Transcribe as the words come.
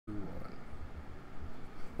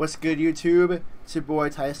What's good, YouTube? It's your boy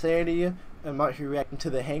Ty Sandy. I'm out here reacting to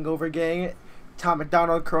the Hangover Gang.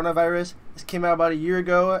 MacDonald coronavirus. This came out about a year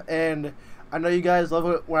ago, and I know you guys love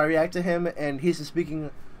it when I react to him, and he's speaking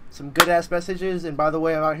some good ass messages. And by the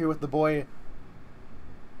way, I'm out here with the boy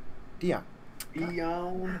Dion.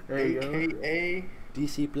 Dion, aka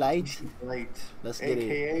DC Flight. Let's get it.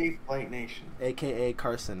 AKA Flight Nation. AKA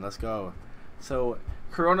Carson. Let's go. So,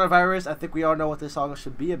 coronavirus, I think we all know what this song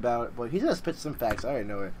should be about, but he's gonna spit some facts. I already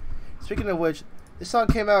know it. Speaking of which, this song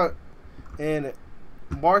came out in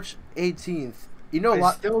March 18th. You know,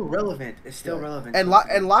 it's still relevant. It's still relevant. And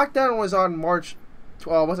lockdown was on March.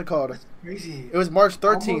 What's it called? That's crazy. It was March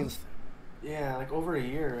 13th. Almost, yeah, like over a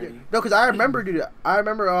year already. Yeah. No, because I remember, dude. I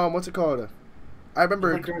remember. What's it called? I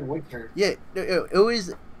remember. Like during winter. Yeah,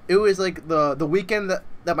 it was like the weekend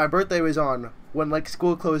that my birthday was on, when like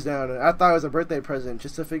school closed down, and I thought it was a birthday present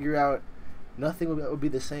just to figure out nothing would be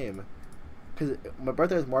the same. Because my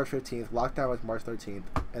birthday was March 15th, lockdown was March 13th,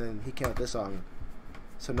 and then he came out this song.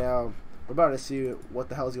 So now we're about to see what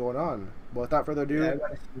the hell's going on. But without further ado,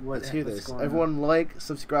 let's hear this. Everyone like,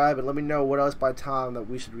 subscribe, and let me know what else by Tom that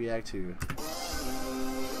we should react to.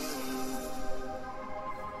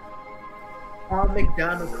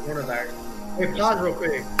 MacDonald coronavirus. Hey, pause real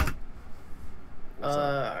quick.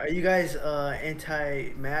 Are you guys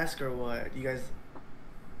anti-mask or what? You guys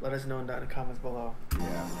let us know in the comments below.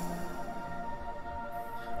 Yeah.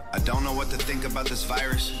 I don't know what to think about this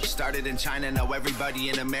virus. Started in China, now everybody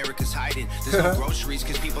in America's hiding. There's no groceries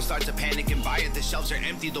because people start to panic and buy it. The shelves are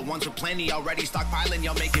empty, the ones with plenty already stockpiling.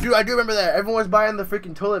 Y'all making. Dude, I do remember that. Everyone's buying the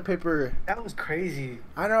freaking toilet paper. That was crazy.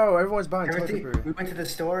 I know, everyone's buying toilet paper. We went to the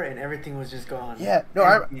store and everything was just gone. Yeah, no,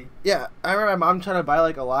 I remember my mom trying to buy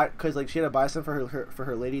like a lot because like she had to buy some for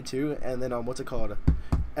her lady too, and then what's it called?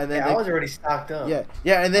 And then I was already stocked up.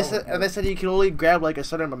 Yeah, and they said you could only grab like a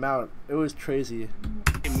certain amount. It was crazy.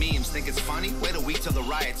 Memes think it's funny. Wait a week till the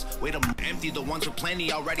riots. Wait a empty the ones with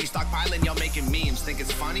plenty already stockpiling. Y'all making memes think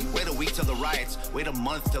it's funny. Wait a week till the riots. Wait a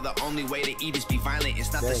month till the only way to eat is be violent.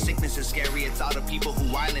 It's not the sickness is scary. It's all the people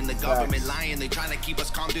who whiling. The government lying. They trying to keep us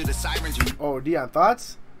calm through the sirens. Oh, Dion,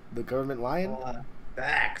 thoughts? The government lying?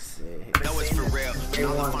 Facts. No, it's for real.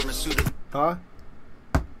 Huh?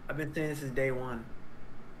 I've been saying this since day one.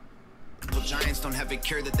 Giants don't have a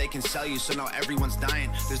cure that they can sell you, so now everyone's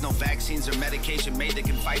dying. There's no vaccines or medication made that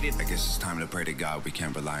can fight it. I guess it's time to pray to God we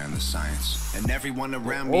can't rely on the science. And everyone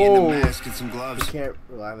around me in a mask and some gloves. We can't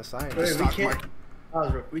rely on the science. We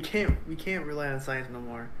can't rely on science no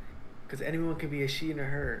more, because anyone can be a she and a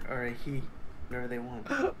her or a he, whatever they want.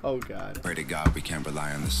 Oh God. Pray to God we can't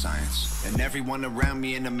rely on the science. And everyone around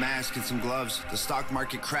me in a mask and some gloves. The stock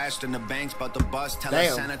market crashed and the bank's about to bust. Tell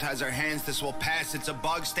us sanitize our hands, this will pass. It's a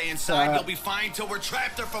bug, stay inside, you'll be fine till we're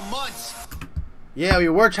trapped there for months. Yeah, we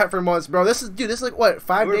were trapped for months, bro. This is like what,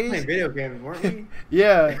 5 days? We were playing video games, weren't we?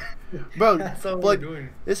 Yeah. Bro, that's all we're doing.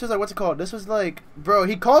 This was like, what's it called? This was like, bro,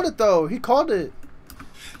 he called it though. He called it.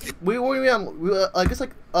 We were on, I guess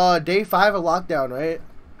like day 5 of lockdown, right?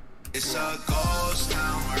 It's a ghost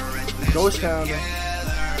town, we're in this ghost town.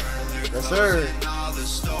 Yes, sir. All the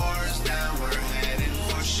stores down, we're heading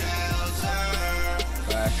for shelter.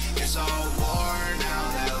 It's all war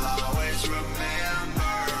now, they'll always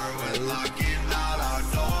remember. We're locking all our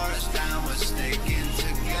doors down, we're sticking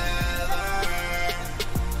together.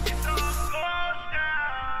 It's a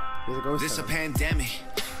ghost this town. A pandemic.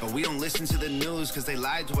 But we don't listen to the news because they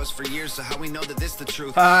lied to us for years, so how we know that this the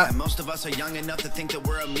truth? And most of us are young enough to think that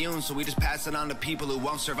we're immune, so we just pass it on to people who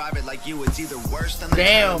won't survive it like you. It's either worse than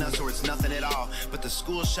they're telling us or it's nothing at all. But the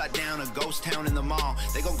school shut down, a ghost town in the mall.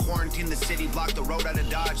 They gon' quarantine the city, block the road out of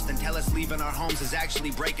Dodge, then tell us leaving our homes is actually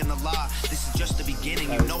breaking the law. This is just the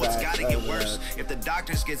beginning, you know it's gotta get worse. If the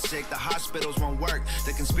doctors get sick, the hospitals won't work.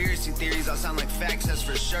 The conspiracy theories all sound like facts, that's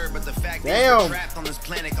for sure, but the fact is we're trapped on this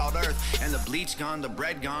planet called Earth. And the bleach gone, the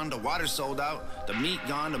bread gone, the water sold out, the meat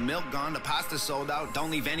gone, the milk gone, the pasta sold out. Don't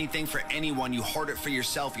leave anything for anyone, you hoard it for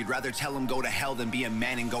yourself. You'd rather tell them go to hell than be a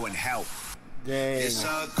man and go and help. Dang.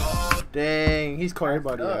 Dang, he's calling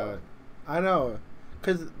everybody out. I know,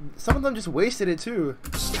 because some of them just wasted it too.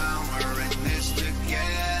 We're in this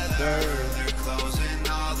together. They're closing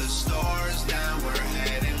all the stores down, we're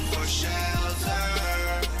heading for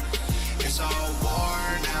shelter. It's all war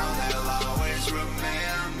now, they'll always remember.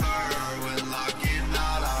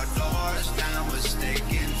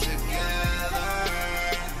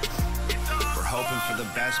 For the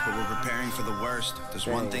best, but we're preparing for the worst. There's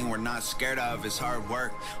one thing we're not scared of, is hard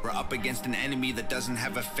work. We're up against an enemy that doesn't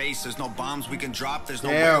have a face. There's no bombs we can drop, there's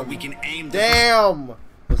nowhere we can aim. Damn!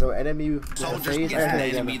 There's no enemy with a Soldiers face. against an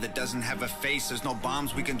enemy that doesn't have a face. There's no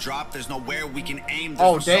bombs we can drop. There's nowhere we can aim. There's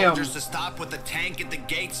Oh, no damn. soldiers to stop with a tank at the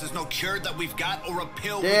gates. There's no cure that we've got or a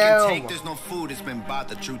pill we Damn. can take. There's no food. It's been bought.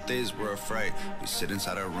 The truth is we're afraid. We sit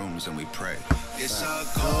inside our rooms and we pray. It's a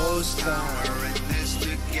ghost town. We're in this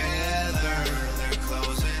together. They're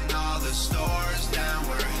closing all the stores down.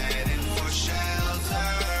 We're heading for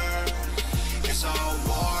shelter. It's all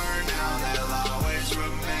war now. They'll always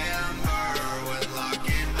remember. When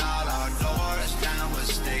locking all our doors down, we're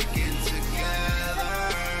sticking together.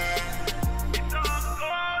 It's all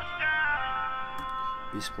ghost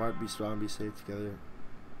town. Be smart, be strong, be safe together.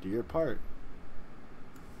 Do your part.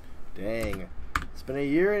 Dang. It's been a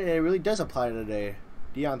year and it really does apply today.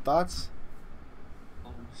 Dion, thoughts?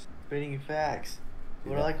 Spitting facts.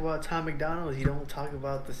 What I like about Tom MacDonald is you don't talk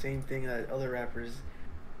about the same thing that other rappers.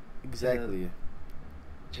 Exactly.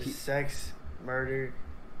 Just sex, murder,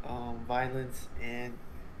 violence, and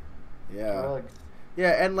drugs.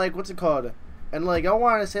 Yeah, and like, what's it called? And like, I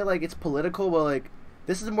want to say like it's political, but like,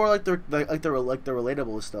 this is more like the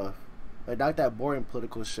relatable stuff. Like, not that boring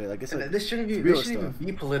political shit. Like, it's like this shouldn't be. Real This shouldn't stuff.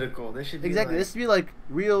 even be political. This should be Exactly. Like, This should be like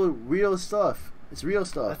real stuff. It's real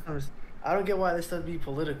stuff. I don't get why this stuff be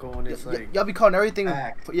political when it's like Y'all be calling everything.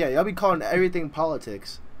 facts. Yeah, y'all be calling everything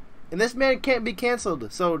politics, and this man can't be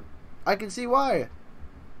canceled. So I can see why.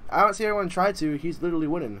 I don't see everyone try to. He's literally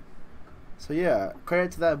winning. So yeah,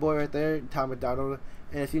 credit to that boy right there, Tom MacDonald.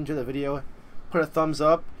 And if you enjoyed the video, put a thumbs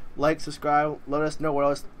up, like, subscribe. Let us know what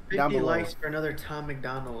else down 50 below. likes for another Tom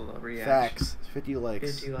MacDonald reaction. Facts. 50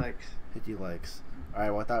 likes. 50 likes. 50 likes. All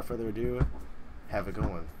right. Without further ado, have a good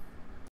one.